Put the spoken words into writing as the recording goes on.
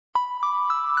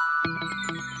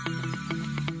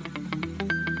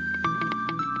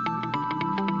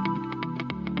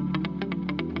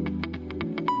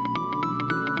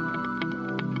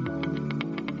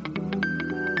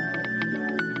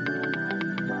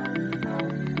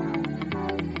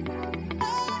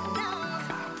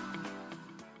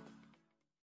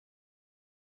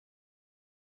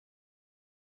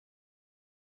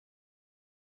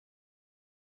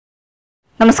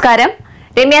നമസ്കാരം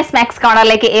രമ്യാസ് മാത്സ്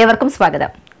കോർണറിലേക്ക് ഏവർക്കും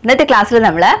സ്വാഗതം. ഇന്നത്തെ ക്ലാസ്സിൽ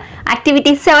നമ്മൾ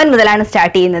ആക്ടിവിറ്റി 7 മുതലാണ്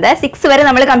സ്റ്റാർട്ട് ചെയ്യുന്നത്. 6 വരെ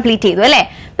നമ്മൾ കംപ്ലീറ്റ് ചെയ്തു അല്ലേ.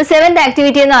 അപ്പോൾ 7th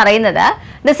ആക്ടിവിറ്റി എന്ന് പറയുന്നത്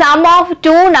the sum of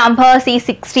two numbers is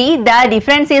 60, the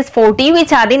difference is 40,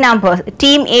 which are the numbers.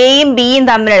 Team എയും ബിയും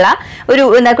തമ്മിലുള്ള ഒരു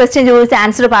ക്വസ്റ്റ്യൻ ചോദിച്ച്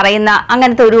ആൻസർ പറയുന്ന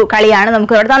അങ്ങനത്തെ ഒരു കളിയാണ്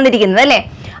നമുക്ക് ഇവിടെ തന്നിരിക്കുന്നത് അല്ലേ.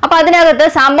 അപ്പോൾ അതിനകത്ത്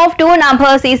sum of two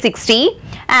numbers is 60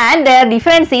 and their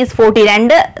difference is 40.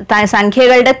 രണ്ട്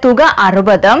സംഖ്യകളുടെ തുക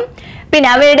 60 പിന്നെ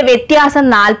അവയുടെ വ്യത്യാസം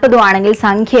 40 ആണെങ്കിൽ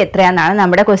സംഖ്യ എത്രയാണെന്നാണ്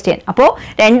നമ്മുടെ ക്വസ്റ്റ്യൻ. അപ്പോൾ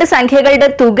രണ്ട് സംഖ്യകളുടെ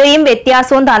തുകയും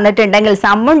വ്യത്യാസവും തന്നിട്ടുണ്ടെങ്കിൽ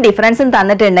സമ്മും ഡിഫറൻസും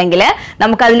തന്നിട്ടുണ്ടെങ്കിൽ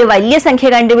നമുക്ക് അതിൽ വലിയ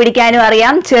സംഖ്യ കണ്ടുപിടിക്കാനും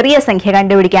അറിയാം, ചെറിയ സംഖ്യ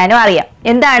കണ്ടുപിടിക്കാനും അറിയാം.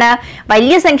 എന്താണ്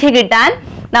വലിയ സംഖ്യ കിട്ടാൻ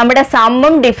നമ്മുടെ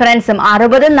സമ്മും ഡിഫറൻസും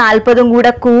 60ഉം 40ഉം കൂടെ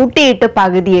കൂട്ടിയിട്ട്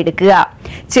പകുതി എടുക്കുക.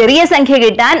 ചെറിയ സംഖ്യ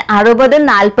കിട്ടാൻ 60ഉം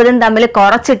 40ഉം തമ്മിൽ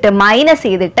കുറച്ചിട്ട് മൈനസ്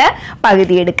ചെയ്തിട്ട്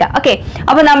പകുതി എടുക്കുക. ഓക്കെ,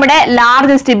 അപ്പൊ നമ്മുടെ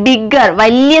ലാർജസ്റ്റ് ബിഗ്ഗർ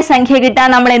വലിയ സംഖ്യ കിട്ടാൻ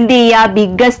നമ്മൾ എന്ത് ചെയ്യുക?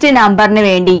 ബിഗ്ഗസ്റ്റ് നമ്പറിന്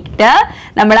വേണ്ടിയിട്ട്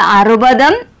നമ്മൾ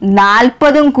 60ഉം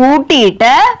 40ഉം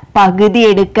കൂട്ടിയിട്ട് പകുതി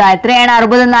എടുക്കുക. എത്രയാണ്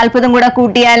 60ഉം 40ഉം കൂടെ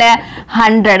കൂട്ടിയാൽ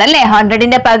 100 അല്ലേ.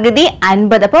 100ന്റെ പകുതി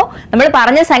 50. അപ്പോൾ നമ്മൾ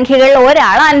പറഞ്ഞ സംഖ്യകളിൽ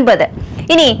ഒരാൾ 50.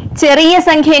 ഇനി ചെറിയ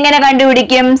സംഖ്യ എങ്ങനെ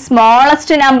കണ്ടുപിടിക്കും?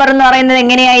 സ്മോളസ്റ്റ് നമ്പർ എന്ന് പറയുന്നത്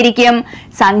എങ്ങനെയായിരിക്കും?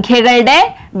 സംഖ്യകളുടെ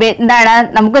എന്താണ്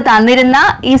നമുക്ക് തന്നിരുന്ന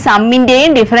ഈ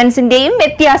സമ്മിന്റെയും ഡിഫറൻസിന്റെയും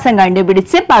വ്യത്യാസം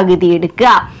കണ്ടുപിടിച്ച് പകുതി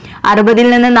എടുക്കുക. 60ൽ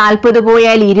നിന്ന് 40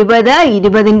 പോയാൽ 20,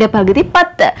 20ന്റെ പകുതി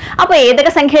 10. അപ്പൊ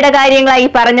ഏതൊക്കെ സംഖ്യയുടെ കാര്യങ്ങളായി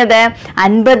പറഞ്ഞത്?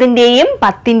 50ന്റെയും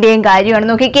 10ന്റെയും കാര്യമാണ്.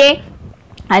 നോക്കിക്കേ,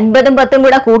 50ഉം 10ഉം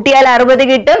കൂടെ കൂട്ടിയാൽ 60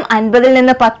 കിട്ടും, 50ൽ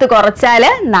നിന്ന് 10 കുറച്ചാൽ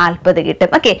 40 കിട്ടും.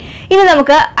 ഓക്കെ, ഇനി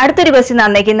നമുക്ക് അടുത്തൊരു ക്വസ്റ്റ്യൻ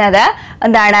തന്നിരിക്കുന്നത്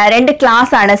എന്താണ്? രണ്ട്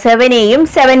ക്ലാസ് ആണ്, 7Aയും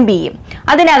 7Bയും.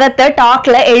 അതിനകത്ത്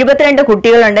ടോട്ടൽ 72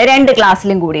 കുട്ടികളുണ്ട് രണ്ട്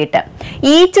ക്ലാസ്സിലും കൂടിയിട്ട്.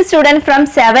 Each student from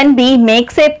 7B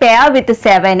makes A pair with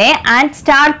 7A and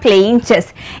start playing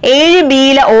chess.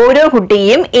 7Bയിലെ ഓരോ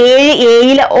കുട്ടിയും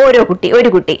 7Aയിലെ ഒരു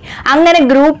കുട്ടി അങ്ങനെ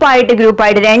ഗ്രൂപ്പായിട്ട്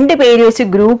 2 പേര് വെച്ച്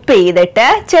ഗ്രൂപ്പ് ചെയ്തിട്ട്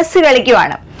chess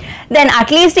കളിക്കുവാണ്. Then at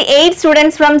least 8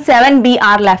 students from 7B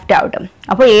are left out.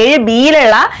 അപ്പോൾ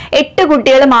 7Bയിലുള്ള 8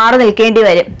 കുട്ടികൾ മാറി നിൽക്കേണ്ടി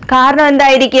വരും. കാരണം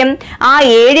എന്തായിരിക്കും? ആ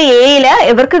 7Aയില്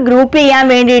ഇവർക്ക് ഗ്രൂപ്പ് ചെയ്യാൻ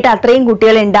വേണ്ടിയിട്ട് അത്രയും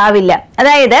കുട്ടികൾ ഉണ്ടാവില്ല.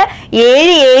 അതായത്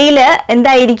 7Aയില്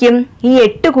എന്തായിരിക്കും? ഈ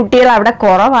 8 കുട്ടികൾ അവിടെ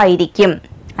കുറവായിരിക്കും.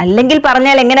 അല്ലെങ്കിൽ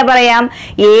പറഞ്ഞാൽ എങ്ങനെ പറയാം?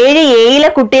 7Aയിലെ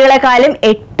കുട്ടികളെക്കാളും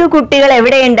 8 കുട്ടികൾ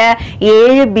എവിടെയുണ്ട്?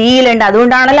 7Bയിലുണ്ട്.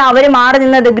 അതുകൊണ്ടാണല്ലോ അവര് മാറി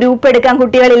നിന്നത്, ഗ്രൂപ്പ് എടുക്കാൻ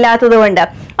കുട്ടികൾ ഇല്ലാത്തത് കൊണ്ട്.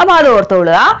 അപ്പൊ അത്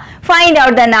ഓർത്തോളുക. Find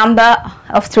out the number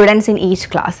of students in each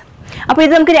class. അപ്പൊ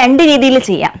ഇത് നമുക്ക് രണ്ട് രീതിയിൽ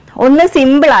ചെയ്യാം. ഒന്ന്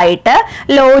സിമ്പിൾ ആയിട്ട്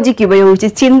ലോജിക് ഉപയോഗിച്ച്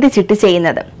ചിന്തിച്ചിട്ട്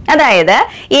ചെയ്യുന്നത്. അതായത്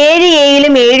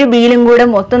 7Aയിലും 7Bയിലും കൂടെ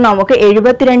മൊത്തം നമുക്ക്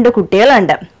 72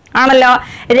 കുട്ടികളുണ്ട് ആണല്ലോ.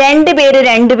 2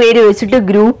 പേര് വെച്ചിട്ട്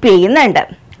ഗ്രൂപ്പ് ചെയ്യുന്നുണ്ട്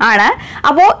ആണ്.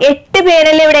 അപ്പോ 8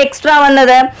 പേരല്ലേ ഇവിടെ എക്സ്ട്രാ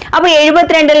വന്നത്. അപ്പൊ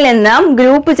 72ൽ നിന്നും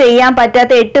ഗ്രൂപ്പ് ചെയ്യാൻ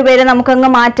പറ്റാത്ത 8 പേരെ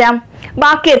നമുക്കങ്ങ് മാറ്റാം.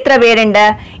 ബാക്കി എത്ര പേരുണ്ട്?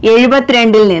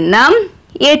 72ൽ നിന്നും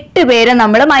 8 പേരെ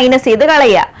നമ്മൾ മൈനസ് ചെയ്ത്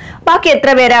കളയുക. ബാക്കി എത്ര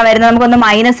പേരാ വരുന്നത്? നമുക്കൊന്ന്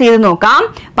മൈനസ് ചെയ്ത് നോക്കാം.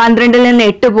 12ൽ നിന്ന്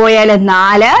 8 പോയാൽ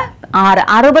 4, 6,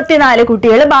 64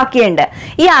 കുട്ടികൾ ബാക്കിയുണ്ട്.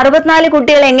 ഈ 64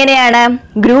 കുട്ടികൾ എങ്ങനെയാണ്?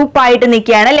 ഗ്രൂപ്പായിട്ട്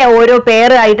നിൽക്കുകയാണ് അല്ലെ, ഓരോ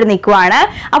പേരായിട്ട് നിൽക്കുവാണ്.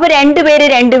 അപ്പൊ 2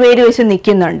 പേര് വെച്ച്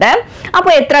നിൽക്കുന്നുണ്ട്. അപ്പൊ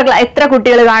എത്ര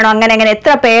കുട്ടികൾ കാണും? അങ്ങനെ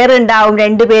എത്ര പേരുണ്ടാവും?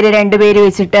 2 പേര്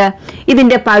വെച്ചിട്ട്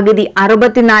ഇതിന്റെ പകുതി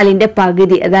 64ന്റെ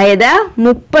പകുതി, അതായത്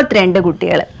 32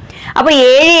 കുട്ടികൾ. അപ്പൊ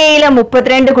 7Aയിലെ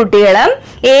 32 കുട്ടികളും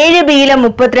 7Bയിലെ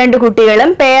 32 കുട്ടികളും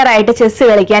പെയറായിട്ട് ചെസ്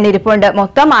കളിക്കാൻ ഇരിപ്പുണ്ട്.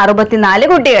 മൊത്തം 64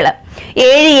 കുട്ടികൾ.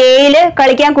 7Aയില്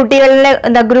കളിക്കാൻ കുട്ടികളിലെ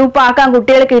ഗ്രൂപ്പ് ആക്കാൻ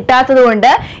കുട്ടികൾ കിട്ടാത്തത് കൊണ്ട്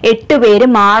 8 പേര്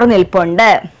മാറി നിൽപ്പുണ്ട്.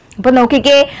 അപ്പൊ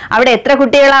നോക്കിക്കേ, അവിടെ എത്ര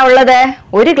കുട്ടികളാ ഉള്ളത്?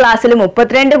 ഒരു ക്ലാസ്സിൽ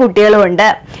 32 കുട്ടികളും ഉണ്ട്.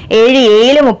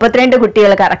 7Aയില് 32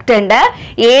 കുട്ടികൾ കറക്റ്റ് ഉണ്ട്.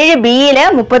 7Bയില്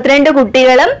 32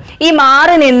 കുട്ടികളും ഈ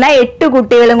മാറി നിന്ന 8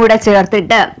 കുട്ടികളും കൂടെ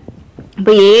ചേർത്തിട്ട്,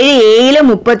 അപ്പൊ 7Aയില്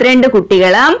 32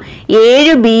 കുട്ടികളും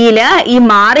 7Bയില് ഈ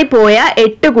മാറിപ്പോയ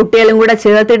 8 കുട്ടികളും കൂടെ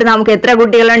ചേർത്തിട്ട് നമുക്ക് എത്ര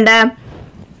കുട്ടികളുണ്ട്?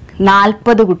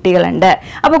 40 കുട്ടികളുണ്ട്.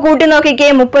 അപ്പൊ കൂട്ടി നോക്കിക്കേ,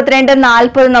 32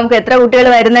 40 നമുക്ക് എത്ര കുട്ടികൾ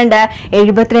വരുന്നുണ്ട്?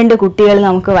 72 കുട്ടികൾ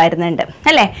നമുക്ക് വരുന്നുണ്ട്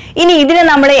അല്ലെ. ഇനി ഇതിന്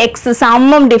നമ്മൾ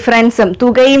സമ്മും ഡിഫറൻസും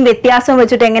തുകയും വ്യത്യാസവും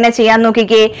വെച്ചിട്ട് എങ്ങനെ ചെയ്യാൻ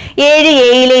നോക്കിക്കേ.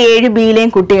 7Aയിലെ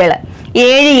 7Bയിലെയും കുട്ടികൾ,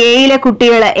 7Aയിലെ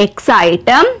കുട്ടികൾ X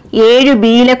ആയിട്ടും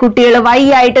 7Bയിലെ കുട്ടികൾ Y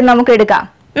ആയിട്ടും നമുക്ക് എടുക്കാം.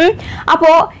 അപ്പോ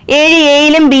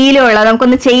 7Aയിലും Bയിലും ഉള്ളത്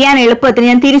നമുക്കൊന്ന് ചെയ്യാൻ എളുപ്പത്തിന്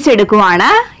ഞാൻ തിരിച്ചെടുക്കുവാണ്.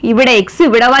 ഇവിടെ X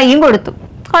ഇവിടെ Yയും കൊടുത്തു,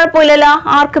 കുഴപ്പമില്ലല്ലോ.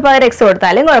 ആർക്ക് പകരം X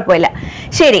കൊടുത്താലും കുഴപ്പമില്ല.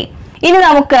 ശരി, ഇനി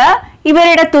നമുക്ക്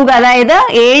ഇവരുടെ തുക, അതായത്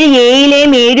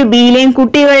 7Aയിലെയും 7Bയിലെയും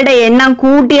കുട്ടികളുടെ എണ്ണം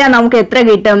കൂട്ടിയാൽ നമുക്ക് എത്ര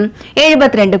കിട്ടും?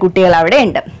 72 കുട്ടികൾ അവിടെ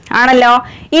ഉണ്ട് ആണല്ലോ.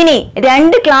 ഇനി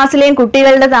 2 ക്ലാസ്സിലെയും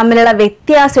കുട്ടികളുടെ തമ്മിലുള്ള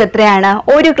വ്യത്യാസം എത്രയാണ്?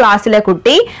 ഒരു ക്ലാസ്സിലെ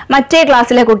കുട്ടി മറ്റേ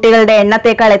ക്ലാസ്സിലെ കുട്ടികളുടെ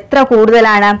എണ്ണത്തെക്കാൾ എത്ര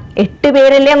കൂടുതലാണ്? 8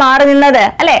 പേരല്ലേ മാറി നിന്നത്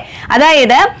അല്ലെ?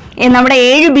 അതായത് നമ്മുടെ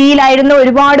 7Bയിലായിരുന്നു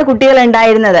ഒരുപാട് കുട്ടികൾ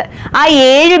ഉണ്ടായിരുന്നത്. ആ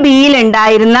 7Bയിൽ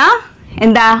ഉണ്ടായിരുന്ന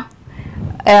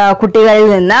കുട്ടികളിൽ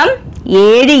നിന്നും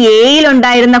 7Aയിൽ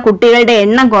ഉണ്ടായിരുന്ന കുട്ടികളുടെ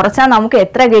എണ്ണം കുറച്ചാൽ നമുക്ക്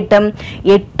എത്ര കിട്ടും?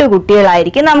 8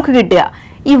 കുട്ടികളായിരിക്കും നമുക്ക് കിട്ടുക.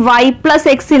 ഈ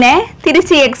y+x-നെ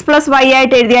തിരിച്ച് x+y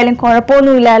ആയിട്ട് എഴുതിയാലും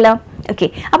കുഴപ്പമൊന്നുമില്ലല്ലോ. ഓക്കെ,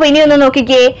 അപ്പൊ ഇനി ഒന്ന്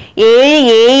നോക്കിക്കേ.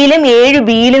 7Aയിലും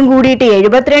 7Bയിലും കൂടിയിട്ട്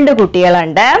 72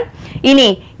 കുട്ടികളുണ്ട്. ഇനി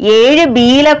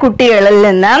 7Bയിലെ കുട്ടികളിൽ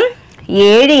നിന്നും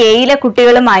 7Aയിലെ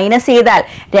കുട്ടികൾ മൈനസ് ചെയ്താൽ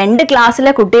 2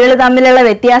 ക്ലാസ്സിലെ കുട്ടികൾ തമ്മിലുള്ള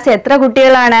വ്യത്യാസം എത്ര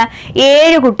കുട്ടികളാണ്?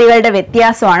 7 കുട്ടികളുടെ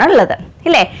വ്യത്യാസമാണ് ഉള്ളത്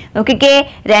ഇല്ലേ? നോക്കിക്കേ,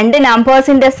 2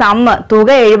 നമ്പേഴ്സിന്റെ സമ്മ് തുക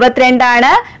 72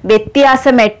 ആണ്,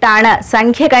 വ്യത്യാസം 8 ആണ്.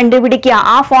 സംഖ്യ കണ്ടുപിടിക്കുക.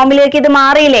 ആ ഫോമിലേക്ക് ഇത്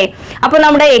മാറിയില്ലേ? അപ്പൊ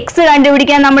നമ്മുടെ x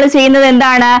കണ്ടുപിടിക്കാൻ നമ്മൾ ചെയ്യുന്നത്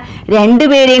എന്താണ്? 2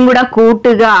 പേരെയും കൂടെ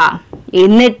കൂട്ടുക,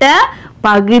 എന്നിട്ട്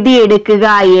പകുതി എടുക്കുക.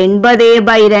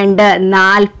 80/2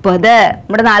 40.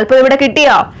 നമ്മുടെ 40 ഇവിടെ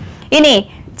കിട്ടിയോ? ഇനി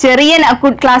ചെറിയ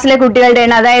ക്ലാസ്സിലെ കുട്ടികളുടെ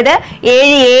എണ്ണം, അതായത്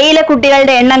 7Aയിലെ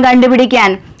കുട്ടികളുടെ എണ്ണം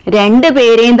കണ്ടുപിടിക്കാൻ 2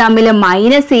 പേരെയും തമ്മിൽ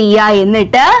മൈനസ് ചെയ്യുക,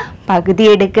 എന്നിട്ട് പകുതി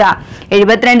എടുക്കുക.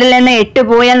 72-ൽ നിന്ന് 8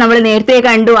 പോയാൽ നമ്മൾ നേരത്തെ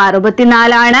കണ്ടു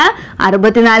 64 ആണ്.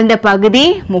 64ന്റെ പകുതി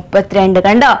 32.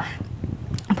 കണ്ടോ?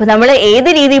 അപ്പൊ നമ്മൾ ഏത്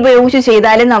രീതി ഉപയോഗിച്ച്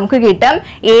ചെയ്താലും നമുക്ക് കിട്ടും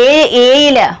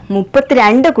 7Aയില്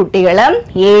 32 കുട്ടികളും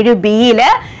 7Bയില്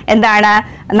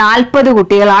 40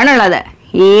 കുട്ടികളാണുള്ളത്.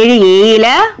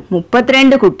 7Aയില്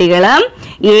 32 കുട്ടികളും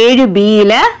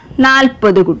 7Bയില്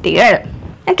 40 കുട്ടികൾ.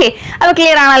 ഓക്കെ, അപ്പൊ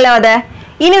ക്ലിയർ ആണല്ലോ അത്?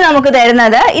 ഇനി നമുക്ക്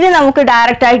തരുന്നത്, ഇനി നമുക്ക്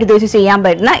ഡയറക്റ്റ് ആയിട്ട് ഇത് വെച്ച് ചെയ്യാൻ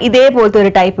പറ്റുന്ന ഇതേപോലത്തെ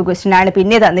ഒരു ടൈപ്പ് ക്വസ്റ്റ്യൻ ആണ്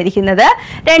പിന്നെ തന്നിരിക്കുന്നത്.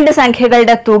 2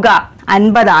 സംഖ്യകളുടെ തുക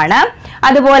 50 ആണ്,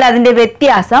 അതുപോലെ അതിന്റെ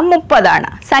വ്യത്യാസം 30 ആണ്.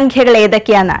 സംഖ്യകൾ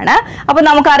ഏതൊക്കെയാണെന്നാണ്. അപ്പൊ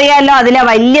നമുക്കറിയാമല്ലോ, അതിലെ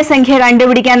വലിയ സംഖ്യ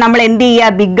കണ്ടുപിടിക്കാൻ നമ്മൾ എന്ത്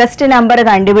ചെയ്യുക? ബിഗ്ഗസ്റ്റ് നമ്പർ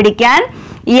കണ്ടുപിടിക്കാൻ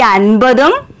ഈ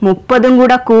 50ഉം 30ഉം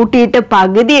കൂടെ കൂട്ടിയിട്ട്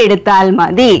പകുതി എടുത്താൽ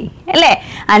മതി അല്ലേ?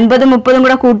 50ഉം 30ഉം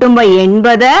കൂടെ കൂട്ടുമ്പോ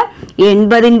 80.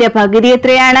 80ന്റെ പകുതി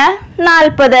എത്രയാണ്?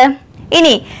 40.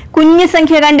 ഇനി കുഞ്ഞു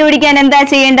സംഖ്യ കണ്ടുപിടിക്കാൻ എന്താ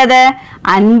ചെയ്യേണ്ടത്?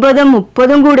 50ഉം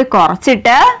 30ഉം കൂടി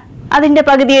കുറച്ചിട്ട് അതിന്റെ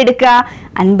പകുതി എടുക്കുക.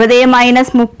 50 -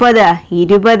 30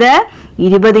 20.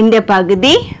 20ന്റെ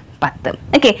പകുതി 10.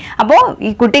 ഓക്കെ, അപ്പോ ഈ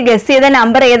കുട്ടി ഗസ് ചെയ്ത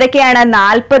നമ്പർ ഏതൊക്കെയാണ്?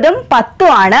 40ഉം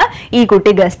 10ഉം ആണ് ഈ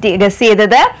കുട്ടി ഗസ്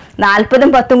ചെയ്തത്.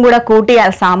 40ഉം 10ഉം കൂടെ കൂട്ടിയാൽ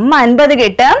സമ്മ 50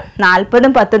 കിട്ടും.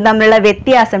 40ഉം 10ഉം തമ്മിലുള്ള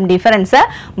വ്യത്യാസം ഡിഫറൻസ്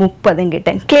 30ഉം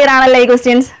കിട്ടും. ക്ലിയർ ആണല്ലോ ഈ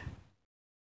ക്വസ്റ്റ്യൻസ്?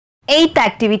 8th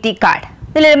activity card.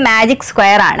 ഇതിലൊരു മാജിക്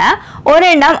സ്ക്വയർ ആണ്.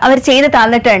 ഒരെണ്ണം അവർ ചെയ്ത്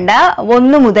തന്നിട്ടുണ്ട്.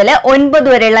 1 മുതൽ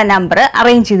 9 വരെയുള്ള നമ്പർ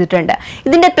അറേഞ്ച് ചെയ്തിട്ടുണ്ട്.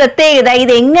 ഇതിന്റെ പ്രത്യേകത,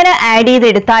 ഇത് എങ്ങനെ ആഡ്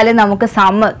ചെയ്തെടുത്താലും നമുക്ക്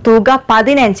സമ്മ് തുക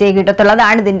 15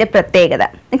 കിട്ടത്തുള്ളതാണ് ഇതിന്റെ പ്രത്യേകത.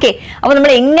 ഓക്കെ, അപ്പൊ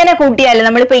നമ്മൾ എങ്ങനെ കൂട്ടിയാലും,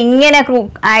 നമ്മളിപ്പോ ഇങ്ങനെ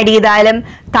ആഡ് ചെയ്താലും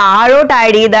താഴോട്ട്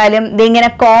ആഡ് ചെയ്താലും ഇതിങ്ങനെ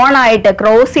കോണായിട്ട്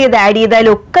ക്രോസ് ചെയ്ത് ആഡ്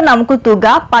ചെയ്താലും ഒക്കെ നമുക്ക് തുക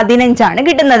 15 ആണ്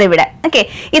കിട്ടുന്നത് ഇവിടെ. ഓക്കെ,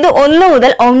 ഇത് 1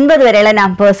 മുതൽ 9 വരെയുള്ള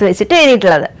നമ്പേഴ്സ് വെച്ചിട്ട്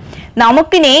എഴുതിയിട്ടുള്ളത്.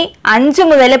 നമുക്കിനി 5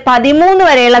 മുതൽ 13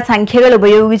 വരെയുള്ള സംഖ്യകൾ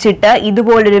ഉപയോഗിച്ചിട്ട്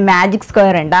ഇതുപോലൊരു മാജിക്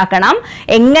സ്ക്വയർ ഉണ്ടാക്കണം.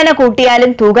 എങ്ങനെ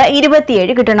കൂട്ടിയാലും തുക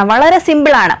 27 കിട്ടണം. വളരെ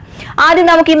സിമ്പിൾ ആണ്. ആദ്യം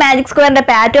നമുക്ക് ഈ മാജിക് സ്ക്വയറിന്റെ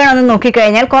പാറ്റേൺ ഒന്ന്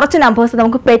നോക്കിക്കഴിഞ്ഞാൽ കുറച്ച് നമ്പേഴ്സ്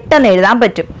നമുക്ക് പെട്ടെന്ന് എഴുതാൻ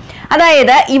പറ്റും.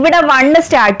 അതായത് ഇവിടെ 1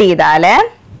 സ്റ്റാർട്ട് ചെയ്താല്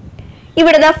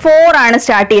ഇവിടെ 4 ആണ്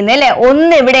സ്റ്റാർട്ട് ചെയ്യുന്നത് അല്ലെ?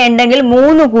 1 ഇവിടെ ഉണ്ടെങ്കിൽ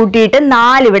 3 കൂട്ടിയിട്ട്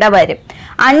 4 ഇവിടെ വരും.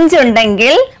 5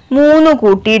 ഉണ്ടെങ്കിൽ 3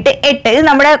 കൂട്ടിയിട്ട് 8. ഇത്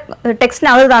നമ്മുടെ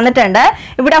ടെക്സ്റ്റിനകത്ത് തന്നിട്ടുണ്ട്.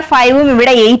 ഇവിടെ 5ഉം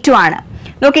ഇവിടെ 8ഉം ആണ്.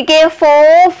 നോക്കിക്കേ,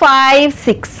 4 5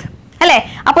 6 അല്ലെ?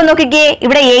 അപ്പൊ നോക്കിക്കേ,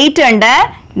 ഇവിടെ 8 ഉണ്ട്,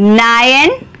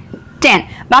 9 10.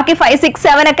 ബാക്കി 5 6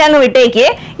 7 ഒക്കെ അങ്ങ് വിട്ടേക്ക്.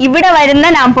 ഇവിടെ വരുന്ന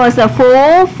നമ്പേഴ്സ്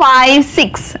 4 5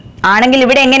 6 ആണെങ്കിൽ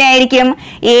ഇവിടെ എങ്ങനെയായിരിക്കും?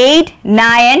 8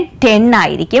 9 10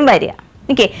 ആയിരിക്കും വരിക.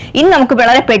 ഓക്കെ, ഇനി നമുക്ക്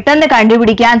വളരെ പെട്ടെന്ന്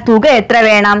കണ്ടുപിടിക്കാൻ തുക എത്ര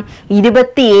വേണം?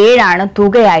 27 ആണ്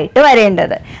തുകയായിട്ട്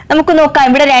വരേണ്ടത്. നമുക്ക് നോക്കാം,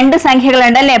 ഇവിടെ 2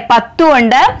 സംഖ്യകളുണ്ട് അല്ലെ? 10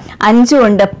 ഉണ്ട് 5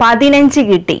 ഉണ്ട്, 15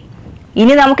 കിട്ടി.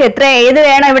 ഇനി നമുക്ക് ഏത്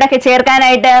വേണം ഇവിടെ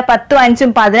ചേർക്കാനായിട്ട്? 10ഉം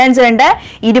 5ഉം 15 ഉണ്ട്.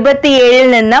 27ൽ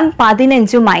നിന്നും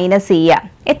 15 മൈനസ് ചെയ്യാം.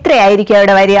 എത്രയായിരിക്കും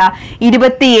അവിടെ വരിക?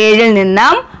 27ൽ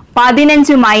നിന്നും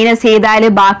 15 മൈനസ് ചെയ്താൽ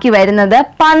ബാക്കി വരുന്നത്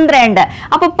 12.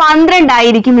 അപ്പൊ 12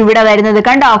 ആയിരിക്കും ഇവിടെ വരുന്നത്.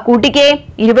 കണ്ടോ? കൂട്ടിക്കേ,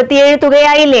 27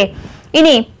 തുകയായില്ലേ?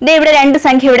 ഇനി ദേ ഇവിടെ 2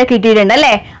 സംഖ്യ ഇവിടെ കിട്ടിയിട്ടുണ്ട്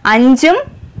അല്ലെ? 5ഉം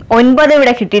 9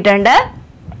 ഇവിടെ കിട്ടിയിട്ടുണ്ട്.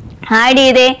 ആഡ്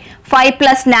ചെയ്തേ, 5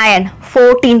 + 9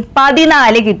 14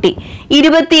 14 കിട്ടി.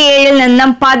 27ൽ നിന്നും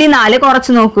 14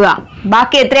 കുറച്ച് നോക്കുക.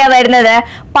 ബാക്കി എത്രയാ വരുന്നത്?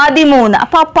 13.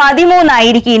 അപ്പൊ 13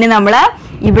 ആയിരിക്കും ഇനി നമ്മൾ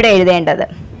ഇവിടെ എഴുതേണ്ടത്.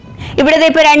 ഇവിടെ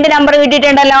ഇപ്പോൾ രണ്ട് നമ്പർ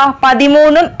കിട്ടിയിട്ടുണ്ടല്ലോ,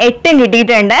 13ഉം 8ഉം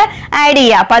കിട്ടിയിട്ടുണ്ട്. ആഡ്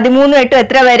ചെയ്യുക. 13ഉം 8ഉം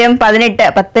എത്ര വരും? 18,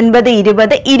 19,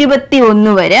 20,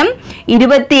 21 വരും.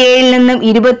 27ൽ നിന്നും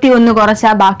 21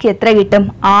 കുറച്ചാൽ ബാക്കി എത്ര കിട്ടും?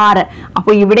 6.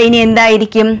 അപ്പൊ ഇവിടെ ഇനി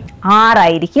എന്തായിരിക്കും? 6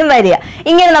 ആയിരിക്കും വരിക.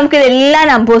 ഇങ്ങനെ നമുക്ക് എല്ലാ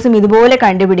നമ്പേഴ്സും ഇതുപോലെ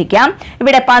കണ്ടുപിടിക്കാം.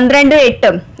 ഇവിടെ 12ഉം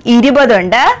 8ഉം 20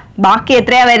 ഉണ്ട്. ബാക്കി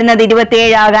എത്രയാ വരുന്നത്?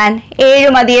 27 ആകാൻ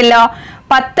 7 മതിയല്ലോ.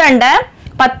 10 ഉണ്ട്.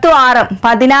 10ഉം 6ഉം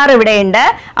 16 ഇവിടെ ഉണ്ട്.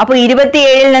 അപ്പൊ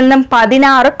 27ൽ നിന്നും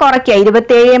 16 കുറയ്ക്കുക.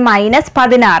 27 മൈനസ്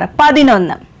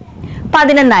 16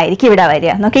 11 ആയിരിക്കും ഇവിടെ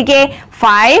വരിക. നോക്കിക്കേ,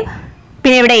 5,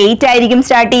 പിന്നെ ഇവിടെ 8 ആയിരിക്കും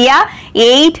സ്റ്റാർട്ട് ചെയ്യുക.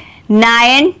 8,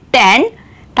 9, 10.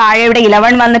 താഴെ ഇവിടെ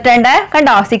 11 വന്നിട്ടുണ്ട്.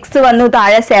 കണ്ടോ? 6 വന്നു,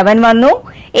 താഴെ 7 വന്നു,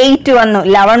 8 വന്നു,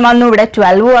 11 വന്നു, ഇവിടെ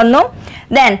 12 വന്നു.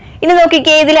 ദെൻ ഇനി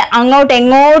നോക്കിക്കേ, ഇതിൽ അങ്ങോട്ട്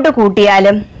എങ്ങോട്ട്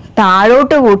കൂട്ടിയാലും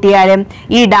താഴോട്ട് കൂട്ടിയാലും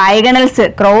ഈ ഡയഗണൽസ്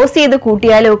ക്രോസ് ചെയ്ത്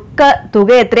കൂട്ടിയാലും ഒക്കെ തുക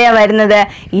എത്രയാ വരുന്നത്?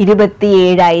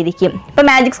 27 ആയിരിക്കും. ഇപ്പൊ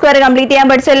മാജിക് സ്ക്വയർ കംപ്ലീറ്റ് ചെയ്യാൻ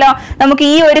പഠിച്ചല്ലോ. നമുക്ക്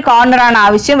ഈ ഒരു കോർണർ ആണ്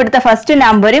ആവശ്യം, ഇവിടുത്തെ ഫസ്റ്റ്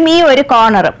നമ്പറും ഈ ഒരു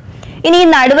കോർണറും. ഇനി ഈ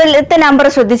നടുവിലത്തെ നമ്പർ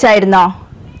ശ്രദ്ധിച്ചായിരുന്നോ?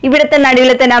 ഇവിടുത്തെ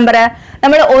നടുവിലത്തെ നമ്പർ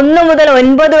നമ്മൾ 1 മുതൽ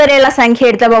 9 വരെയുള്ള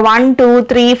സംഖ്യ എടുത്തപ്പോ 1, 2,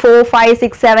 3, 4, 5,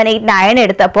 6, 7, 8, 9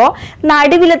 എടുത്തപ്പോ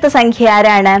നടുവിലത്തെ സംഖ്യ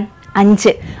ആരാണ്?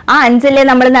 5. ആ 5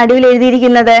 നമ്മൾ നടുവിൽ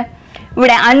എഴുതിയിരിക്കുന്നത്.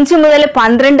 ഇവിടെ 5 മുതൽ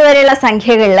 12 വരെയുള്ള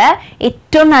സംഖ്യകളില്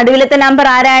ഏറ്റവും നടുവിലത്തെ നമ്പർ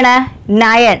ആരാണ്?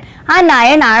 9. ആ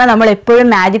 9 ആണ് നമ്മൾ എപ്പോഴും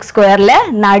മാജിക് സ്ക്വയറിൽ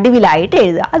നടുവിലായിട്ട്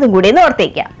എഴുതുക. അതും കൂടി ഒന്ന്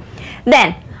ഓർത്തേക്കാം. ദെൻ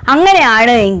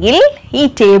അങ്ങനെയാണ് എങ്കിൽ ഈ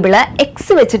ടേബിള്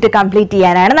എക്സ് വെച്ചിട്ട് കംപ്ലീറ്റ്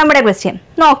ചെയ്യാനാണ് നമ്മുടെ ക്വസ്റ്റ്യൻ.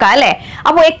 നോക്കാം അല്ലെ?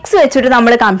 അപ്പോൾ എക്സ് വെച്ചിട്ട്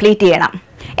നമ്മൾ കംപ്ലീറ്റ് ചെയ്യണം.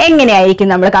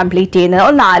 എങ്ങനെയായിരിക്കും നമ്മൾ കംപ്ലീറ്റ് ചെയ്യുന്നത്?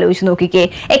 ഒന്ന് ആലോചിച്ച് നോക്കിക്കേ.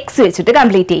 എക്സ് വെച്ചിട്ട്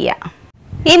കംപ്ലീറ്റ് ചെയ്യാം.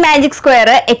 ഈ മാജിക് സ്ക്വയർ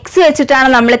എക്സ് വെച്ചിട്ടാണ്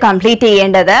നമ്മൾ കംപ്ലീറ്റ്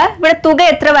ചെയ്യേണ്ടത്. ഇവിടെ തുക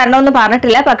എത്ര വരണമെന്ന്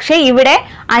പറഞ്ഞിട്ടില്ല, പക്ഷെ ഇവിടെ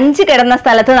 5 കിടന്ന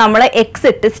സ്ഥലത്ത് നമ്മൾ എക്സ്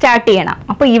ഇട്ട് സ്റ്റാർട്ട് ചെയ്യണം.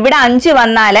 അപ്പൊ ഇവിടെ 5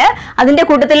 വന്നാല് അതിന്റെ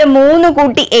കൂട്ടത്തിൽ 3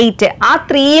 കൂട്ടി 8, ആ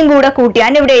 3യും കൂടെ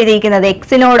കൂട്ടിയാണ് ഇവിടെ എഴുതിയിരിക്കുന്നത്.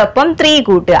 എക്സിനോടൊപ്പം 3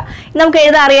 കൂട്ടുക. നമുക്ക്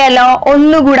എഴുതാൻ അറിയാലോ,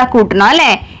 1 കൂടെ കൂട്ടണം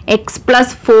അല്ലെ? എക്സ്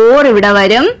പ്ലസ് 4 ഇവിടെ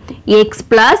വരും, എക്സ്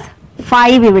പ്ലസ്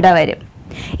 5 ഇവിടെ വരും.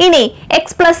 ഇനി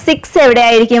എക്സ് പ്ലസ് 6 എവിടെ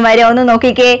ആയിരിക്കും വരിക? ഒന്ന്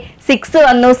നോക്കിക്കേ. 6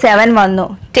 വന്നു, 7 വന്നു,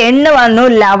 10 വന്നു,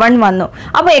 11 വന്നു.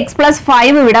 അപ്പൊ എക്സ് പ്ലസ്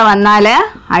 5 ഇവിടെ വന്നാല്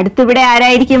അടുത്ത് ഇവിടെ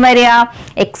ആരായിരിക്കും വരിക?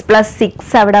 എക്സ് പ്ലസ്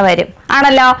 6 അവിടെ വരും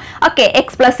ആണല്ലോ. ഓക്കെ,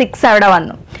 എക്സ് പ്ലസ് 6 അവിടെ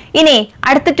വന്നു. ഇനി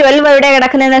അടുത്ത് 12 എവിടെ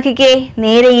കിടക്കുന്നത് നോക്കിക്കേ.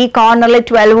 നേരെ ഈ കോർണറിൽ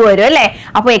 12 വരും അല്ലെ?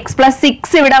 അപ്പൊ എക്സ് പ്ലസ്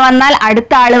 6 ഇവിടെ വന്നാൽ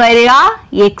അടുത്ത ആള് വരിക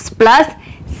എക്സ് പ്ലസ്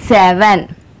 7.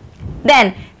 ദെൻ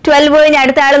 12 കഴിഞ്ഞ്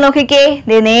അടുത്ത ആള് നോക്കിക്കേ,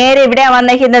 നേരെ ഇവിടെ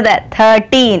വന്നിരിക്കുന്നത്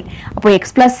 13. അപ്പൊ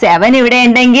എക്സ് പ്ലസ് 7 ഇവിടെ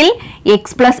ഉണ്ടെങ്കിൽ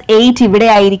എക്സ് പ്ലസ് 8 ഇവിടെ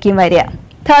ആയിരിക്കും വരിക.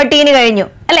 13 കഴിഞ്ഞു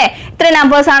അല്ലെ? ഇത്ര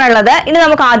നമ്പേഴ്സ് ആണുള്ളത്. ഇനി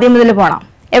നമുക്ക് ആദ്യം മുതൽ പോണം.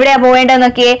 എവിടെയാ പോവേണ്ടത്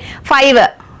നോക്കിയേ?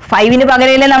 5ന്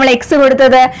പകരമല്ലേ നമ്മൾ എക്സ്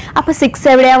കൊടുത്തത്. അപ്പൊ 6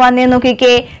 എവിടെയാ വന്നേന്ന്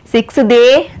നോക്കിക്കേ. 6 ദേ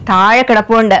താഴെ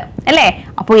കിടപ്പുണ്ട് അല്ലെ?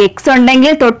 അപ്പൊ എക്സ്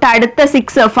ഉണ്ടെങ്കിൽ തൊട്ടടുത്ത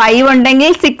 6, 5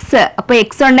 ഉണ്ടെങ്കിൽ 6. അപ്പൊ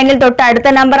എക്സ് ഉണ്ടെങ്കിൽ തൊട്ടടുത്ത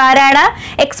നമ്പർ ആരാണ്?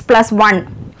 എക്സ് പ്ലസ് 1,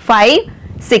 5,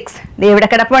 6 ഇവിടെ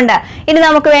കിടപ്പുണ്ട്. ഇനി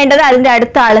നമുക്ക് വേണ്ടത് അതിന്റെ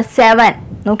അടുത്ത ആള് 7.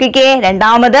 നോക്കിക്കേ,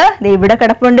 രണ്ടാമത് ഇവിടെ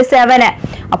കിടപ്പുണ്ട് 7.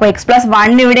 അപ്പൊ എക്സ് പ്ലസ്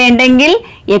 1 ഇവിടെ ഉണ്ടെങ്കിൽ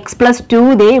എക്സ് പ്ലസ്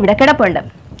 2 ഇവിടെ കിടപ്പുണ്ട്.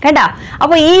 കണ്ടാ?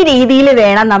 അപ്പൊ ഈ രീതിയിൽ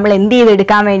വേണം നമ്മൾ എന്ത്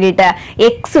ചെയ്തെടുക്കാൻ വേണ്ടിയിട്ട്?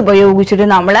 എക്സ് ഉപയോഗിച്ചിട്ട്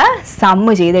നമ്മൾ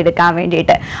സമ്മ് ചെയ്തെടുക്കാൻ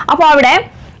വേണ്ടിയിട്ട്. അപ്പൊ അവിടെ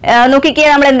നോക്കിക്കേ,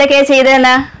 നമ്മൾ എന്തൊക്കെയാ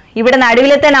ചെയ്തതെന്ന്. ഇവിടെ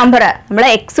നടുവിലത്തെ നമ്പർ നമ്മൾ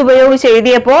എക്സ് ഉപയോഗിച്ച്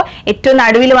എഴുതിയപ്പോൾ ഏറ്റവും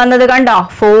നടുവിൽ വന്നത് കണ്ടോ?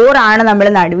 4 ആണ് നമ്മൾ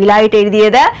നടുവിലായിട്ട്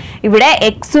എഴുതിയത്. ഇവിടെ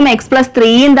എക്സും എക്സ് പ്ലസ്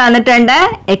 3യും തന്നിട്ടുണ്ട്.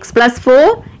 X plus 4,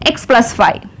 X plus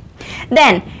 5.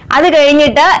 Then അത്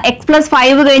കഴിഞ്ഞിട്ട് എക്സ് പ്ലസ്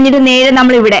 5 കഴിഞ്ഞിട്ട് നേരെ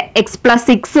നമ്മൾ ഇവിടെ എക്സ് പ്ലസ്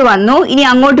 6 വന്നു. ഇനി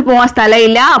അങ്ങോട്ട് പോകാൻ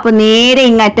സ്ഥലമില്ല. അപ്പൊ നേരെ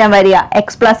ഇങ്ങറ്റം വരിക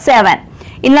എക്സ് പ്ലസ് 7.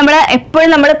 ഇനി നമ്മൾ എപ്പോഴും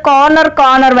നമ്മൾ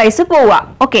കോർണർ വൈസ് പോവുക.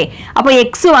 ഓക്കെ, അപ്പൊ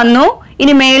എക്സ് വന്നു.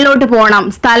 ഇനി മേളിലോട്ട് പോകണം,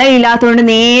 സ്ഥലം ഇല്ലാത്തതുകൊണ്ട്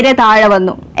നേരെ താഴെ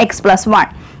വന്നു എക്സ് പ്ലസ് 1.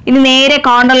 ഇനി നേരെ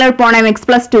കോർണറിലോട്ട് പോകണം എക്സ്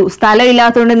പ്ലസ് 2, സ്ഥലം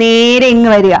ഇല്ലാത്തതുകൊണ്ട് നേരെ ഇങ്ങ്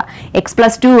വരിക എക്സ്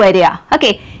പ്ലസ് 2 വരിക.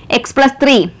 ഓക്കെ, എക്സ് പ്ലസ്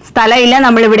 3 സ്ഥലമില്ല,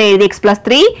 നമ്മൾ ഇവിടെ എഴുതി X plus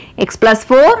 3, X plus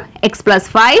 4, X plus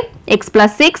 5, X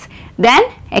plus 6, then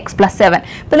X plus 7.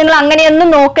 ഇപ്പൊ നിങ്ങൾ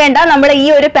അങ്ങനെയൊന്നും നോക്കേണ്ട, നമ്മൾ ഈ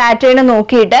ഒരു പാറ്റേൺ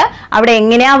നോക്കിയിട്ട് അവിടെ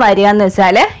എങ്ങനെയാ വരിക എന്ന്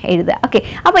വെച്ചാൽ എഴുതുക. ഓക്കെ,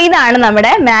 അപ്പൊ ഇതാണ്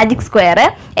നമ്മുടെ മാജിക് സ്ക്വയർ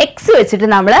എക്സ് വെച്ചിട്ട്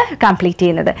നമ്മൾ കംപ്ലീറ്റ്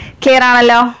ചെയ്യുന്നത്. ക്ലിയർ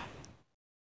ആണല്ലോ?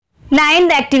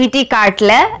 9th ആക്ടിവിറ്റി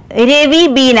കാർട്ടില് രവി,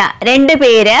 ബീന 2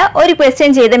 പേര് ഒരു ക്വസ്റ്റ്യൻ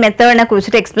ചെയ്ത മെത്തേഡിനെ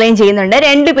കുറിച്ചിട്ട് എക്സ്പ്ലെയിൻ ചെയ്യുന്നുണ്ട്.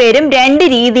 2 പേരും 2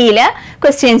 രീതിയിൽ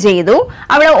ക്വസ്റ്റ്യൻ ചെയ്തു.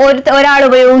 അവിടെ ഒരാൾ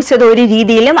ഉപയോഗിച്ചത് ഒരു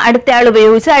രീതിയിലും അടുത്ത ആൾ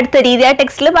ഉപയോഗിച്ചത് അടുത്ത രീതി ആ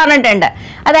ടെക്സ്റ്റിൽ പറഞ്ഞിട്ടുണ്ട്.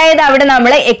 അതായത് അവിടെ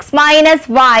നമ്മൾ X minus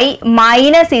Y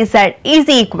minus Z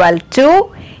is equal to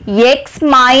X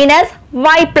minus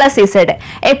Y plus Z.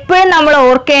 എപ്പോഴും നമ്മൾ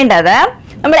ഓർക്കേണ്ടത്,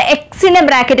 നമ്മൾ എക്സിനെ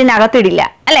ബ്രാക്കറ്റിനകത്തിടില്ല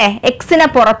അല്ലെ? എക്സിനെ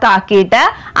പുറത്താക്കിയിട്ട്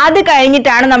അത്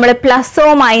കഴിഞ്ഞിട്ടാണ് നമ്മൾ പ്ലസോ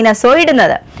മൈനസോ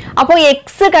ഇടുന്നത്. അപ്പോൾ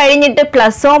എക്സ് കഴിഞ്ഞിട്ട്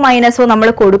പ്ലസോ മൈനസോ നമ്മൾ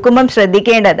കൊടുക്കുമ്പം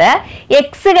ശ്രദ്ധിക്കേണ്ടത്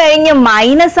എക്സ് കഴിഞ്ഞ്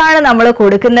മൈനസ് ആണ് നമ്മൾ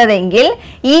കൊടുക്കുന്നതെങ്കിൽ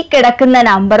ഈ കിടക്കുന്ന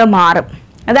നമ്പർ മാറും.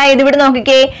 അതായത് ഇവിടെ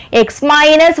നോക്കിക്കേ, X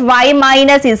minus Y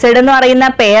minus Z എന്ന് പറയുന്ന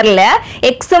പേരില്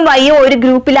എക്സും വൈയും ഒരു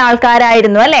ഗ്രൂപ്പിലെ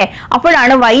ആൾക്കാരായിരുന്നു അല്ലെ.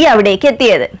 അപ്പോഴാണ് വൈ അവിടേക്ക്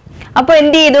എത്തിയത്. അപ്പൊ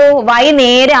എന്ത് ചെയ്തു? വൈ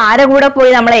നേരെ ആരെ കൂടെ പോയി?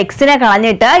 നമ്മളെ എക്സിനെ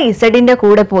കളഞ്ഞിട്ട് ഇസഡിന്റെ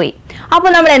കൂടെ പോയി. അപ്പൊ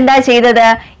നമ്മൾ എന്താ ചെയ്തത്?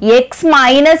 X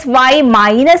minus Y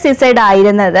minus Z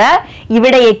ആയിരുന്നത്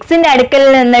ഇവിടെ എക്സിന്റെ അടുക്കൽ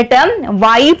നിന്നിട്ട്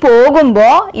വൈ പോകുമ്പോ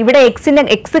ഇവിടെ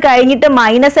എക്സ് കഴിഞ്ഞിട്ട്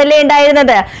മൈനസ് അല്ലേ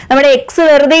ഉണ്ടായിരുന്നത്? നമ്മുടെ എക്സ്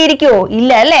വെറുതെ ഇരിക്കുവോ?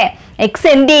 ഇല്ല അല്ലെ. എക്സ്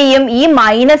എന്ത് ചെയ്യും? ഈ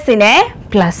മൈനസിനെ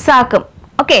പ്ലസ് ആക്കും.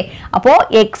 ഓക്കെ, അപ്പോ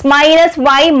X minus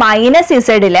Y minus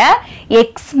ഇസഡില്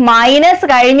X minus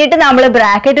കഴിഞ്ഞിട്ട് നമ്മൾ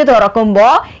ബ്രാക്കറ്റ് തുറക്കുമ്പോ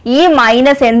ഈ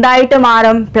മൈനസ് എന്തായിട്ട്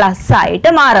മാറും? പ്ലസ്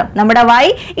ആയിട്ട് മാറും. നമ്മുടെ വൈ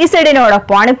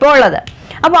ഇസഡിനോടൊപ്പമാണ് ഇപ്പോൾ ഉള്ളത്.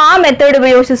 അപ്പൊ ആ മെത്തേഡ്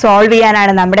ഉപയോഗിച്ച് സോൾവ്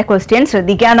ചെയ്യാനാണ് നമ്മുടെ ക്വസ്റ്റ്യൻ.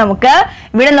 ശ്രദ്ധിക്കാം നമുക്ക്.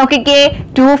 ഇവിടെ നോക്കിക്കേ,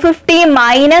 250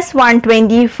 മൈനസ്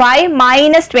 125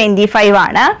 മൈനസ് 25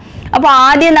 ആണ്. അപ്പൊ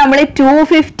ആദ്യം നമ്മൾ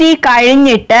 250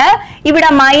 കഴിഞ്ഞിട്ട് ഇവിടെ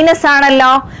മൈനസ് ആണല്ലോ.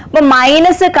 അപ്പൊ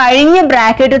മൈനസ് കഴിഞ്ഞ്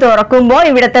ബ്രാക്കറ്റ് തുറക്കുമ്പോൾ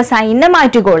ഇവിടുത്തെ സൈനെ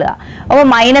മാറ്റിക്കൊള്ളുക. അപ്പൊ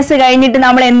മൈനസ് കഴിഞ്ഞിട്ട്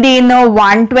നമ്മൾ എന്ത് ചെയ്യുന്നു?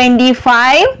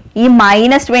 125 ഈ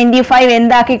മൈനസ് 25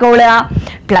 എന്താക്കിക്കൊള്ളുക?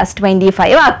 പ്ലസ്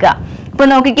 25 ആക്കുക. അപ്പൊ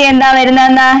നോക്കിക്കേ എന്താ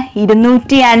വരുന്നതെന്ന്.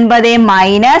 250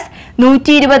 മൈനസ്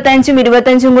 125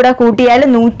 25 കൂടെ കൂട്ടിയാൽ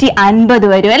 150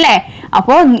 വരും അല്ലെ.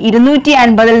 അപ്പോ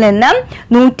 250 നിന്നും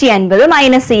 150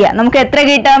 മൈനസ് ചെയ്യാം. നമുക്ക് എത്ര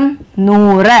കിട്ടും?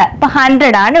 100. അപ്പൊ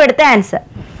 100 ആണ് ഇവിടുത്തെ ആൻസർ.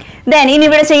 ദെൻ ഇനി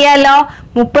ഇവിടെ ചെയ്യാലോ.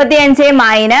 35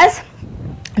 മൈനസ്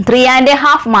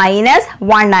 3.5 മൈനസ്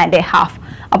 1.5.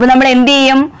 അപ്പൊ നമ്മൾ എന്ത്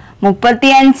ചെയ്യും?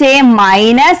 35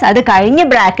 മൈനസ് അത് കഴിഞ്ഞ്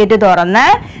ബ്രാക്കറ്റ് തുറന്ന്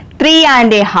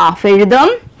 3.5 എഴുതും.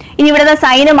 ഇനി ഇവിടുത്തെ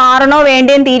സൈന് മാറണോ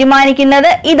വേണ്ടേന്ന് തീരുമാനിക്കുന്നത്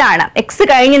ഇതാണ്. എക്സ്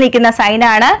കഴിഞ്ഞ് നിൽക്കുന്ന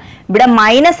സൈനാണ്. ഇവിടെ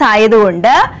മൈനസ്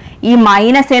ആയതുകൊണ്ട് ഈ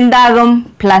മൈനസ് എന്താകും?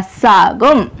 പ്ലസ്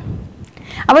ആകും.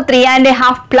 അപ്പൊ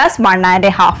 3.5 പ്ലസ്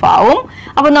 1.5 ആവും.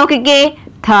 അപ്പൊ നോക്കിക്കേ,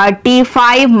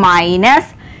 35 മൈനസ്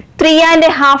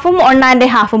 3.5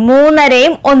 1.5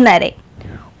 3.5 1.5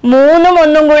 3ഉം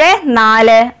 1ഉം കൂടെ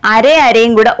 4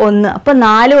 അരയും കൂടെ 1. അപ്പൊ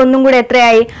 4 1ഉം കൂടെ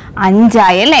എത്രയായി? 5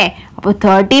 ആയി അല്ലേ. അപ്പൊ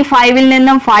 35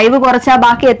 നിന്നും 5 കുറച്ചാൽ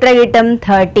ബാക്കി എത്ര കിട്ടും?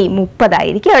 30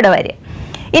 ആയിരിക്കും അവിടെ വരെ.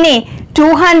 ഇനി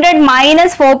 200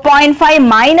 മൈനസ് 4.5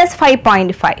 മൈനസ്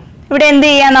 5.5. ഇവിടെ എന്ത്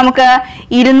ചെയ്യാം? നമുക്ക്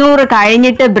 200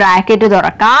 കഴിഞ്ഞിട്ട് ബ്രാക്കറ്റ്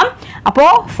തുറക്കാം. അപ്പോ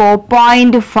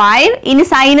 4.5. ഇനി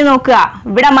സൈന് നോക്കുക.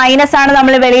 ഇവിടെ മൈനസ് ആണ്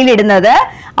നമ്മൾ വെളിയിൽ ഇടുന്നത്.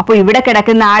 അപ്പൊ ഇവിടെ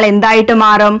കിടക്കുന്ന ആൾ എന്തായിട്ട്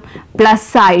മാറും?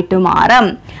 പ്ലസ് ആയിട്ട് മാറും.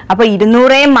 അപ്പൊ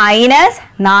 200 മൈനസ്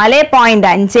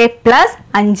 4.5 പ്ലസ്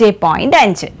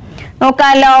 5.5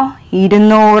 നോക്കാലോ.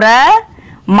 200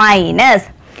 മൈനസ്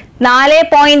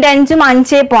 4.5ഉം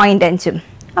 5.5.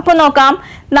 അപ്പൊ നോക്കാം,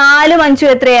 4ഉം 5ഉം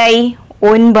എത്രയായി?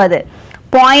 9.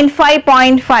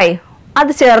 0.5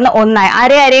 അത് ചേർന്ന് 1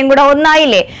 ആയി. അരയും കൂടെ 1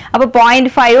 ആയില്ലേ. അപ്പൊ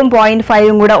 0.5ഉം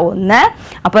 0.5ഉം കൂടെ 1.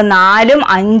 അപ്പൊ 4ഉം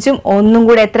 5ഉം 1ഉം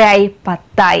കൂടെ എത്രയായി?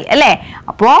 10 ആയി അല്ലെ.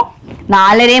 അപ്പോ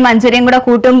 4രെയും 5രെയും കൂടെ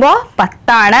കൂട്ടുമ്പോ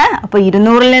 10 ആണ്. അപ്പൊ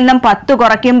 200 നിന്നും 10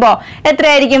 കുറയ്ക്കുമ്പോ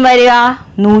എത്രയായിരിക്കും വരിക?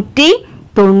 190.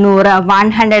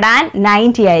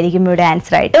 190 ആയിരിക്കും ഇവിടെ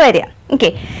ആൻസർ ആയിട്ട് വരിക. ഓക്കെ,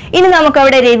 ഇനി നമുക്ക്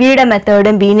അവിടെ രവിയുടെ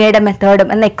മെത്തേഡും ബീനയുടെ മെത്തേഡും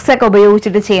എന്ന എക്സ് ഒക്കെ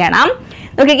ഉപയോഗിച്ചിട്ട് ചെയ്യണം.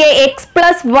 നോക്കിക്കേ, X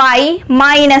plus Y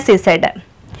minus Z.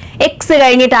 X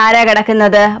കഴിഞ്ഞിട്ട് ആരാ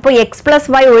കിടക്കുന്നത്? അപ്പൊ എക്സ് പ്ലസ്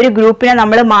വൈ ഒരു ഗ്രൂപ്പിനെ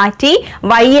നമ്മൾ മാറ്റി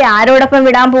വൈയെ ആരോടൊപ്പം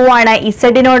വിടാൻ പോവാണ്?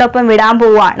 ഇസഡിനോടൊപ്പം വിടാൻ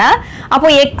പോവാണ്. അപ്പൊ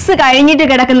എക്സ് കഴിഞ്ഞിട്ട്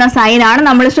കിടക്കുന്ന സൈൻ ആണ്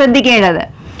നമ്മൾ ശ്രദ്ധിക്കേണ്ടത്.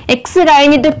 എക്സ്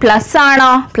കഴിഞ്ഞിട്ട് പ്ലസ്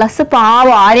ആണോ? പ്ലസ്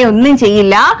പാവം ആരെ ഒന്നും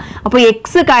ചെയ്യില്ല. അപ്പൊ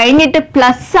എക്സ് കഴിഞ്ഞിട്ട്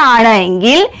പ്ലസ് ആണ്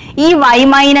എങ്കിൽ ഈ വൈ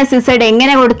മൈനസ് ഇസഡ്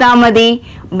എങ്ങനെ കൊടുത്താൽ മതി?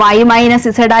 വൈ മൈനസ്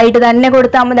ഇസഡ് ആയിട്ട് തന്നെ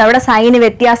കൊടുത്താൽ മതി. അവിടെ സൈന്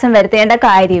വ്യത്യാസം വരുത്തേണ്ട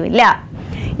കാര്യമില്ല.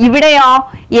 ഇവിടെയോ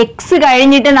എക്സ്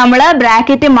കഴിഞ്ഞിട്ട് നമ്മൾ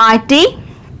ബ്രാക്കറ്റ് മാറ്റി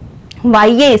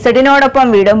വൈയെ ഇസഡിനോടൊപ്പം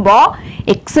വിടുമ്പോ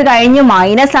എക്സ് കഴിഞ്ഞ്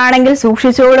മൈനസ് ആണെങ്കിൽ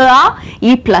സൂക്ഷിച്ചോളുക,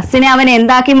 ഈ പ്ലസിനെ അവൻ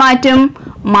എന്താക്കി മാറ്റും?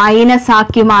 മൈനസ്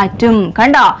ആക്കി മാറ്റും.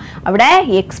 കണ്ടോ, അവിടെ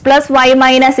X plus Y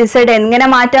minus Z എങ്ങനെ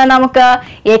മാറ്റാം? നമുക്ക്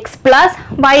X plus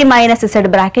Y minus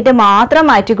Z bracket മാത്രം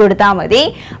മാറ്റി കൊടുത്താൽ മതി.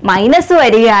 മൈനസ്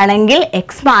വരികയാണെങ്കിൽ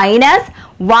X minus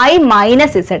Y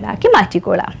minus Z ആക്കി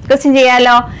മാറ്റിക്കോളാം. ക്വസ്റ്റ്യൻ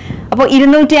ചെയ്യാലോ. അപ്പോൾ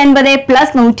 250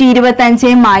 പ്ലസ്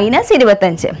 125 മൈനസ്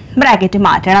 25 ബ്രാക്കറ്റ്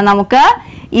മാറ്റണം നമുക്ക്.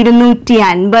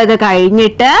 250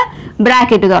 കഴിഞ്ഞിട്ട്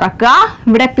ബ്രാക്കറ്റ് തുറക്കുക.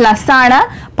 ഇവിടെ പ്ലസ് ആണ്,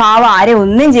 പാവ ആരെ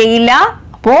ഒന്നും ചെയ്യില്ല.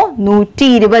 അപ്പോ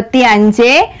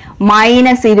 125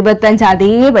 മൈനസ് 25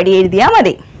 അതേപടി എഴുതിയാൽ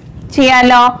മതി.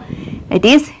 ചെയ്യാലോ. It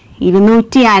is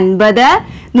 250.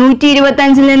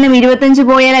 125 നിന്നും 25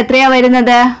 പോയാൽ എത്രയാ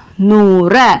വരുന്നത്?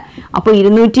 100. അപ്പൊ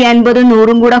 250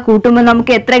 100ഉം കൂടെ കൂട്ടുമ്പോൾ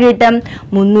നമുക്ക് എത്ര കിട്ടും?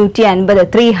 350.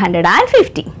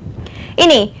 350.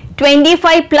 ഇനി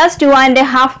 25 plus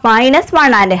 2.5 minus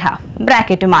 1.5.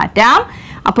 ബ്രാക്കറ്റ് മാറ്റാം.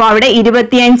 അപ്പോൾ അവിടെ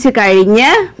 25 കഴിഞ്ഞ്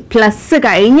പ്ലസ്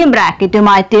കഴിഞ്ഞ് ബ്രാക്കറ്റ്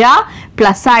മാറ്റുക.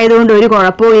 പ്ലസ് ആയതുകൊണ്ട് ഒരു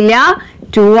കുഴപ്പമില്ല.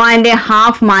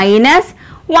 2.5 minus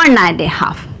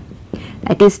 1.5.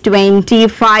 That is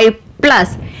 25 plus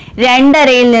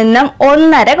 2.5 നിന്നും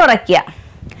 1.5 കുറയ്ക്കുക.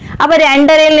 അപ്പോൾ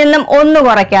 2.5 നിന്നും 1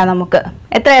 കുറയ്ക്കാം. നമുക്ക്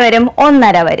എത്ര വരും?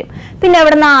 1.5 വരും. പിന്നെ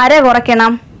അവിടെ നിന്ന് 1/2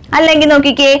 കുറയ്ക്കണം. അല്ലെങ്കിൽ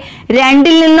നോക്കിക്കേ,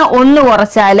 2 നിന്ന് 1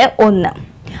 കുറച്ചാൽ 1,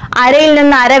 1/2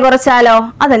 നിന്ന് 1/2 കുറച്ചാലോ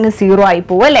അതങ്ങ് 0 ആയി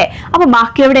പോകും അല്ലേ? അപ്പൊ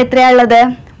ബാക്കി അവിടെ എത്രയാണുള്ളത്?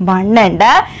 1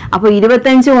 ഉണ്ട്. അപ്പൊ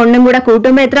 25 1 കൂടെ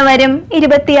കൂട്ടുമ്പോൾ എത്ര വരും?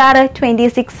 26,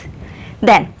 26.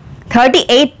 Then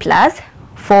 38 plus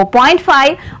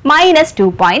 4.5 minus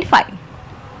 2.5.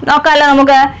 നോക്കാമല്ലോ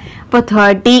നമുക്ക്. അപ്പൊ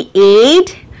 38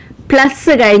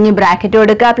 പ്ലസ് കഴിഞ്ഞ് ബ്രാക്കറ്റ്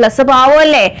കൊടുക്കുക. പ്ലസ്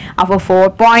പാവല്ലേ? അപ്പൊ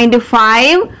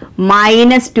 4.5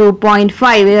 minus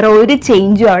 2.5. വേറെ ഒരു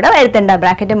ചേഞ്ചും അവിടെ വരുത്തണ്ട.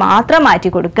 ബ്രാക്കറ്റ് മാത്രം മാറ്റി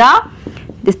കൊടുക്കുക.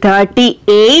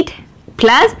 38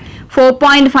 പ്ലസ്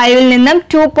 4.5 നിന്നും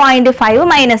 2.5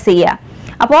 മൈനസ് ചെയ്യുക.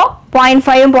 അപ്പോൾ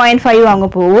 0.5 0.5 അങ്ങ്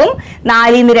പോവും.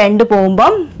 4 നിന്ന് 2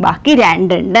 പോകുമ്പം ബാക്കി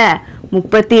 2 ഉണ്ട്.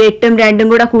 38ഉം 2ഉം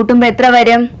കൂടെ കൂട്ടുമ്പോൾ എത്ര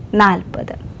വരും?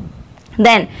 40.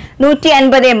 Then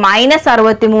 150 minus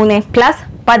 63 plus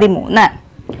 13.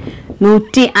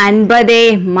 150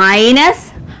 minus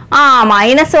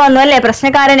minus വന്നു അല്ലേ?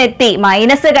 പ്രശ്നക്കാരൻ എത്തി.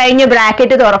 മൈനസ് കഴിഞ്ഞ്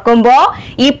ബ്രാക്കറ്റ് തുറക്കുമ്പോ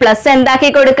ഈ പ്ലസ് എന്താക്കി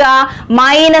കൊടുക്കുക?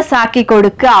 മൈനസ് ആക്കി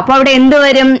കൊടുക്കുക. അപ്പൊ അവിടെ എന്ത്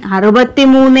വരും?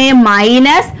 63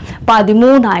 മൈനസ്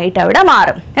 13 ആയിട്ട് അവിടെ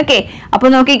മാറും. ഓക്കെ, അപ്പൊ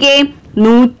നോക്കിക്കേ,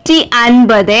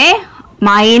 150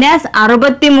 മൈനസ്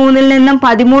 63 നിന്നും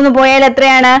 13 പോയാൽ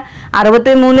എത്രയാണ്?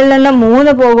 63 നിന്നും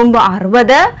 3 പോകുമ്പോ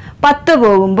 60, 10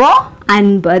 പോകുമ്പോ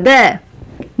 50.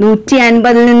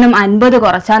 150 നിന്നും 50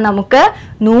 കുറച്ചാൽ നമുക്ക്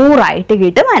 100 ആയിട്ട്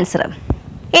കിട്ടും ആൻസർ.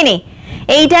 ഇനി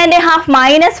 8.5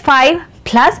 minus 5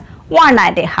 plus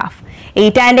 1.5.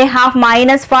 8.5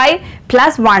 minus 5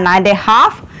 plus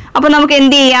 1.5. അപ്പൊ നമുക്ക്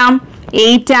എന്ത് ചെയ്യാം?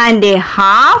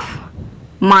 8.5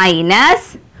 minus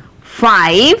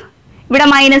 5, ഇവിടെ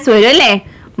മൈനസ് വരും അല്ലേ?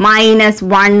 മൈനസ്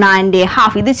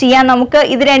 1.5. ഇത് ചെയ്യാൻ നമുക്ക്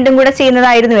ഇത് രണ്ടും കൂടെ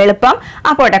ചെയ്യുന്നതായിരുന്നു എളുപ്പം.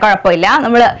 അപ്പോട്ടെ, കുഴപ്പമില്ല.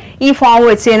 നമ്മൾ ഈ ഫോം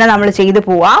വെച്ച് തന്നെ നമ്മൾ ചെയ്തു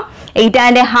പോവാം.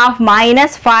 8.5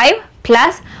 minus 5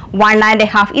 plus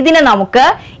 1.5. ഇതിനെ നമുക്ക്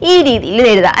ഈ രീതിയിൽ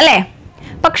എഴുതാം അല്ലേ?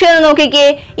 പക്ഷെ ഒന്ന് നോക്കിക്കേ,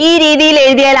 ഈ രീതിയിൽ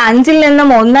എഴുതിയാൽ 5ൽ നിന്നും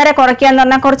 1.5 കുറയ്ക്കുക എന്ന്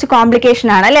പറഞ്ഞാൽ കുറച്ച് കോംപ്ലിക്കേഷൻ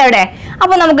ആണ് അല്ലേ അവിടെ?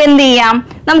 അപ്പൊ നമുക്ക് എന്ത് ചെയ്യാം?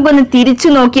 നമുക്കൊന്ന് തിരിച്ചു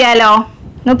നോക്കിയാലോ?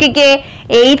 നോക്കിക്കേ,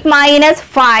 8 minus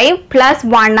 5 plus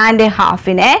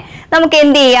 1.5നെ നമുക്ക്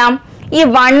എന്ത് ചെയ്യാം? ഈ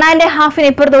 1.5ന്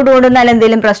ഇപ്പുറത്തോട്ട് കൊണ്ടുവന്നാൽ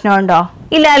എന്തെങ്കിലും പ്രശ്നമുണ്ടോ?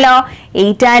 ഇല്ലല്ലോ.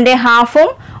 8.5ഉം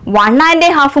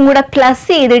 1.5ഉം കൂടെ പ്ലസ്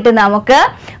ചെയ്തിട്ട് നമുക്ക്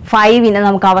 5നെ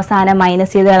നമുക്ക് അവസാനം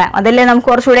മൈനസ് ചെയ്ത് കളയാം. അതല്ലേ നമുക്ക്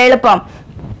കുറച്ചുകൂടെ എളുപ്പം.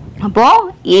 അപ്പോ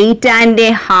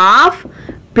 8.5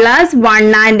 പ്ലസ്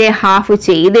 1.5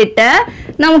 ചെയ്തിട്ട്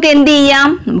നമുക്ക് എന്ത് ചെയ്യാം?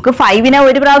 നമുക്ക് 5നെ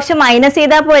ഒരു പ്രാവശ്യം മൈനസ്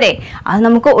ചെയ്താൽ പോരെ? അത്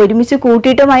നമുക്ക് ഒരുമിച്ച്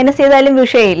കൂട്ടിയിട്ട് മൈനസ് ചെയ്താലും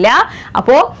വിഷയമില്ല.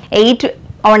 അപ്പോ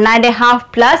 1.5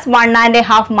 പ്ലസ്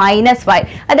 1.5 മൈനസ് 5,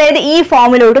 അതായത് ഈ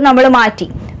ഫോമിലോട്ട് നമ്മൾ മാറ്റി.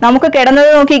 നമുക്ക് കിടന്നത്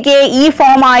നോക്കിക്കേ, ഈ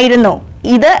ഫോം ആയിരുന്നു.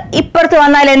 ഇത് ഇപ്പുറത്ത്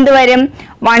വന്നാൽ എന്ത് വരും?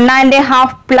 1.5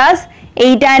 പ്ലസ്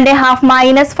 8.5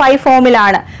 മൈനസ് 5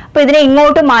 ഫോമിലാണ്. അപ്പൊ ഇതിനെ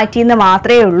ഇങ്ങോട്ട് മാറ്റിയെന്ന്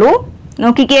മാത്രമേ ഉള്ളൂ.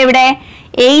 നോക്കിക്കേ, ഇവിടെ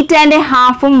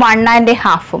 8.5ഉം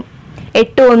 1.5ഉം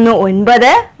 8 1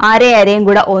 9, 6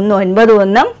 കൂടെ 1 9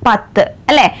 1 10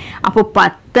 അല്ലെ? അപ്പൊ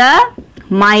 10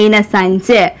 minus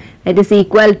 5 that is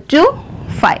equal to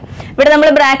 5. ഇവിടെ നമ്മൾ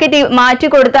ബ്രാക്കറ്റ് മാറ്റി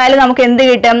കൊടുത്താൽ നമുക്ക് എന്ത്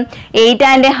കിട്ടും?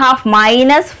 8.5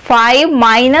 മൈനസ് 5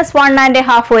 മൈനസ്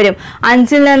 1.5 വരും.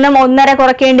 5ൽ നിന്നും 1.5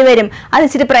 കുറയ്ക്കേണ്ടി വരും. അത്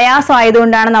ഇച്ചിരി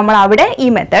പ്രയാസമായതുകൊണ്ടാണ് നമ്മൾ അവിടെ ഈ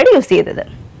മെത്തേഡ് യൂസ് ചെയ്തത്.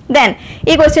 ദെൻ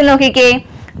ഈ ക്വസ്റ്റ്യൻ നോക്കിക്കേ,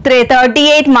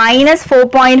 38 മൈനസ്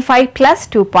 4.5 പ്ലസ്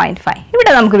 2.5.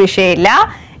 ഇവിടെ നമുക്ക് വിഷയമില്ല.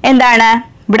 എന്താണ്?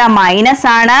 ഇവിടെ മൈനസ്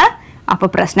ആണ്. അപ്പൊ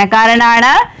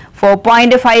പ്രശ്നക്കാരനാണ്.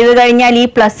 4.5 കഴിഞ്ഞാൽ ഈ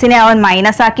പ്ലസിനെ അവൻ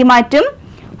മൈനസ് ആക്കി മാറ്റും.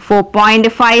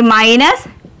 4.5 മൈനസ്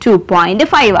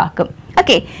 2.5 ആക്കും.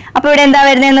 ഓക്കെ, അപ്പൊ ഇവിടെ എന്താ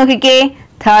വരുന്നത് നോക്കിക്കേ,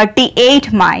 38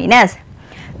 മൈനസ്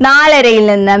 4.5ൽ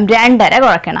നിന്നും 2.5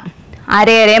 കുറയ്ക്കണം.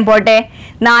 1.5 പോട്ടെ,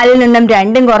 4ൽ നിന്നും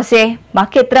 2ഉം കുറച്ചേ,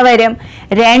 ബാക്കി എത്ര വരും?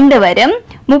 2 വരും.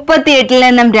 38ൽ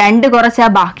നിന്നും 2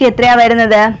 കുറച്ചാൽ ബാക്കി എത്രയാ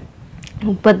വരുന്നത്?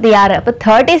 36. അപ്പൊ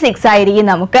 36 ആയിരിക്കും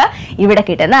നമുക്ക് ഇവിടെ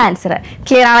കിട്ടുന്ന ആൻസർ.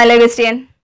 ക്ലിയർ ആണല്ലോ ക്വസ്റ്റ്യൻ?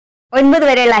 9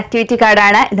 വരെയുള്ള ആക്ടിവിറ്റി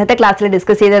കാർഡാണ് ഇന്നത്തെ ക്ലാസ്സിൽ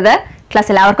ഡിസ്കസ് ചെയ്തത്.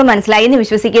 ക്ലാസ് എല്ലാവർക്കും മനസ്സിലായി എന്ന്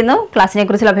വിശ്വസിക്കുന്നു. ക്ലാസ്സിനെ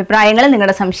കുറിച്ചുള്ള അഭിപ്രായങ്ങളും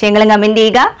നിങ്ങളുടെ സംശയങ്ങളും കമന്റ്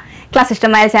ചെയ്യുക. ക്ലാസ്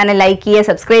ഇഷ്ടമായ ചാനൽ ലൈക്ക് ചെയ്യുക,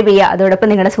 സബ്സ്ക്രൈബ് ചെയ്യുക.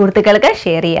 അതോടൊപ്പം നിങ്ങളുടെ സുഹൃത്തുക്കൾക്ക്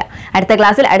ഷെയർ ചെയ്യുക. അടുത്ത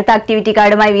ക്ലാസ്സിൽ അടുത്ത ആക്ടിവിറ്റി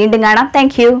കാർഡുമായി വീണ്ടും കാണാം.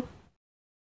 താങ്ക്